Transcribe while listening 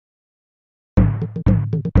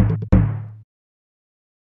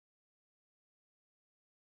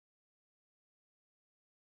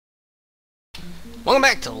Welcome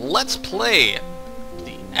back to Let's Play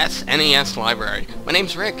the SNES library. My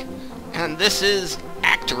name's Rick, and this is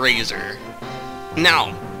ActRaiser.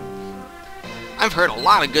 Now, I've heard a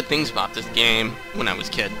lot of good things about this game when I was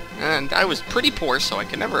a kid, and I was pretty poor, so I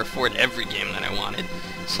could never afford every game that I wanted.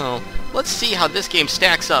 So, let's see how this game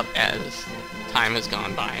stacks up as time has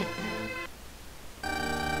gone by.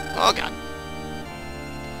 Oh god.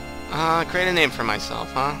 Create a name for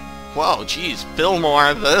myself, huh? Whoa, jeez,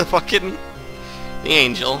 Fillmore, the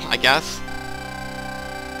angel, I guess.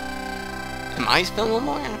 Am I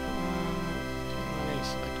Fillmore?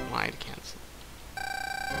 Select Y to cancel.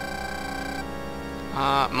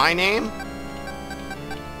 My name?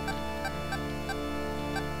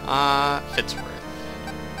 Fitzworth.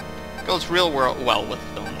 Goes real well with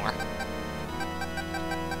Fillmore.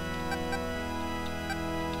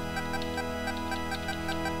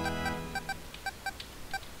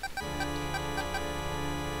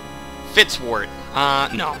 Fitzwort.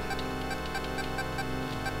 No.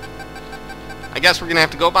 I guess we're gonna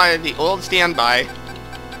have to go by the old standby.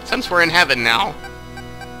 Since we're in heaven now,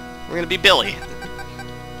 we're gonna be Billy.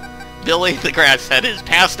 Billy the grass head is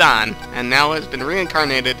passed on, and now has been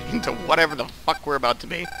reincarnated into whatever the fuck we're about to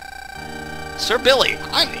be. Sir Billy,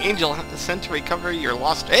 I'm the angel sent to recover your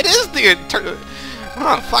lost... It is the...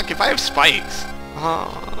 Oh, fuck, if I have spikes.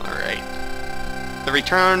 Oh, alright. The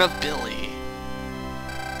return of Billy.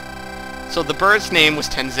 So the bird's name was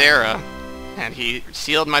Tenzera, and he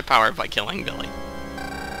sealed my power by killing Billy.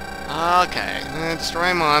 Okay,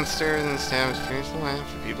 destroy monsters and establish peaceful life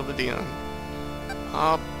for people to deal.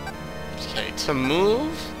 Okay, to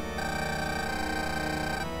move...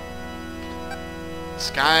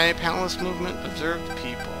 Sky Palace movement, observe the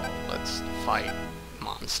people. Let's fight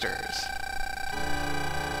monsters.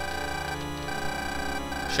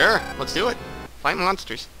 Sure, let's do it. Fight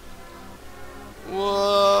monsters.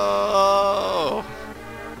 Whoa!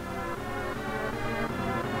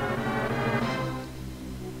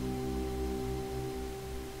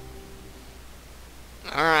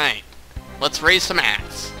 Alright, let's raise some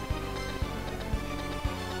ass.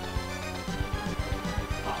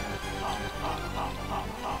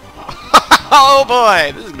 Oh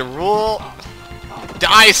boy, this is gonna rule.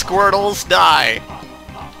 Die, Squirtles, die!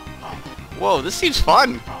 Whoa, this seems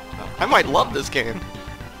fun. I might love this game.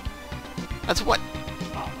 That's what...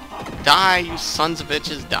 Die, you sons of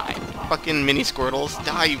bitches, die. Fucking mini Squirtles,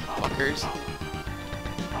 die, you fuckers.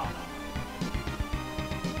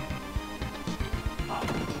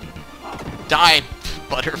 Die,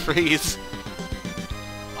 Butterfreeze.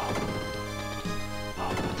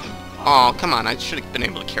 Oh, come on, I should have been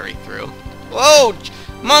able to carry through. Whoa!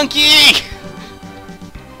 Monkey!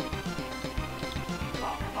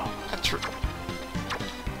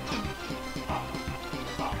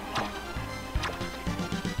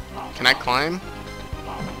 Can I climb?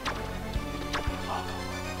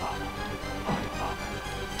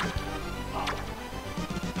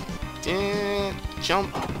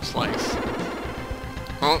 Jump. Slice.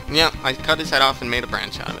 Oh, yeah, I cut his head off and made a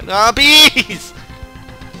branch out of it. Ah, bees!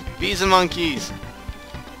 Bees and monkeys.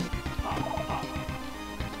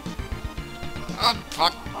 Oh,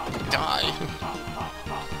 fuck. Die.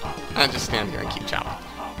 I just stand here and keep chopping.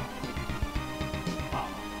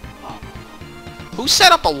 Who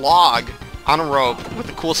set up a log on a rope with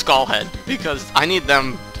a cool skull head? Because I need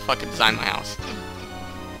them to fucking design my house.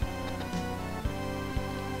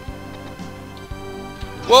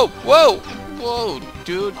 Whoa, whoa, whoa,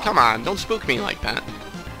 dude, come on, don't spook me like that.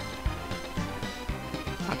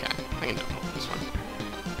 Okay, I can do this one.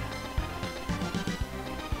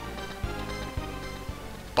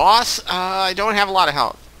 Boss, I don't have a lot of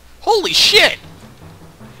health. Holy shit!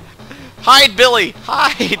 Hide, Billy!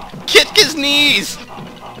 Hide! Kick his knees!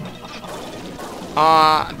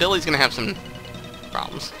 Billy's gonna have some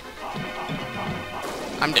problems.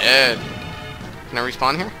 I'm dead. Can I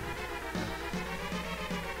respawn here?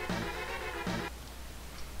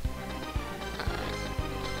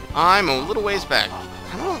 I'm a little ways back.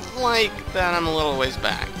 I don't like that I'm a little ways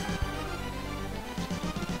back.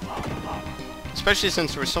 Especially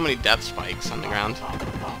since there were so many death spikes on the ground.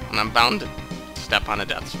 And I'm bound to step on a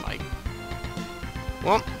death spike.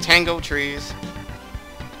 Well, tango trees.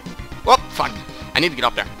 Whoop, fuck. I need to get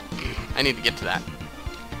up there. I need to get to that.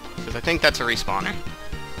 Because I think that's a respawner.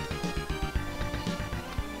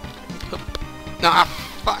 Ah,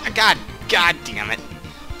 fuck. God damn it.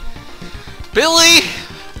 Billy!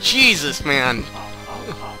 Jesus, man.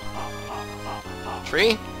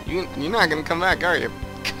 Tree? You're not gonna come back, are you?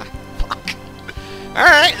 God, fuck.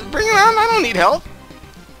 Alright, bring it on. I don't need help.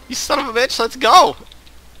 You son of a bitch, let's go.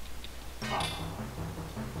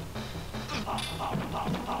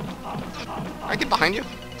 I get behind you?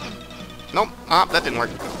 Nope. Ah, that didn't work.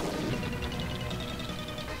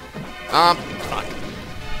 Fuck.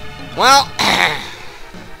 Well,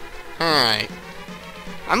 alright.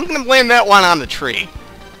 I'm gonna blame that one on the tree.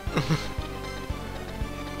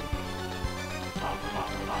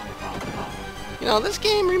 You know, this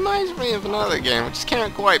game reminds me of another game. I just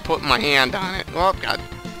can't quite put my hand on it. Oh, God.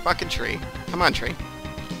 Fucking tree. Come on, tree.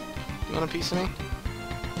 You want a piece of me?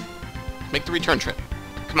 Make the return trip.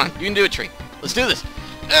 Come on, you can do it, tree. Let's do this.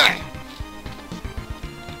 Ugh. Yeah.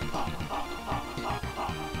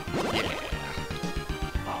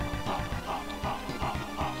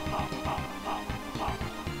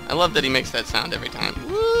 I love that he makes that sound every time.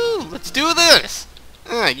 Woo! Let's do this!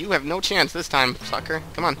 You have no chance this time, sucker.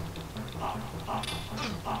 Come on.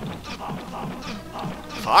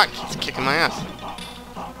 Fuck, he's kicking my ass.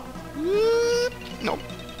 Nope.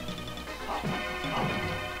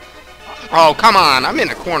 Oh, come on! I'm in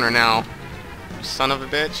a corner now. You son of a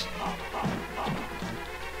bitch.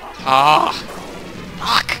 Ah!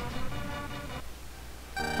 Fuck!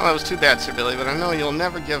 Well, that was too bad, Sir Billy, but I know you'll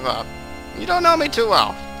never give up. You don't know me too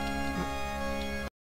well.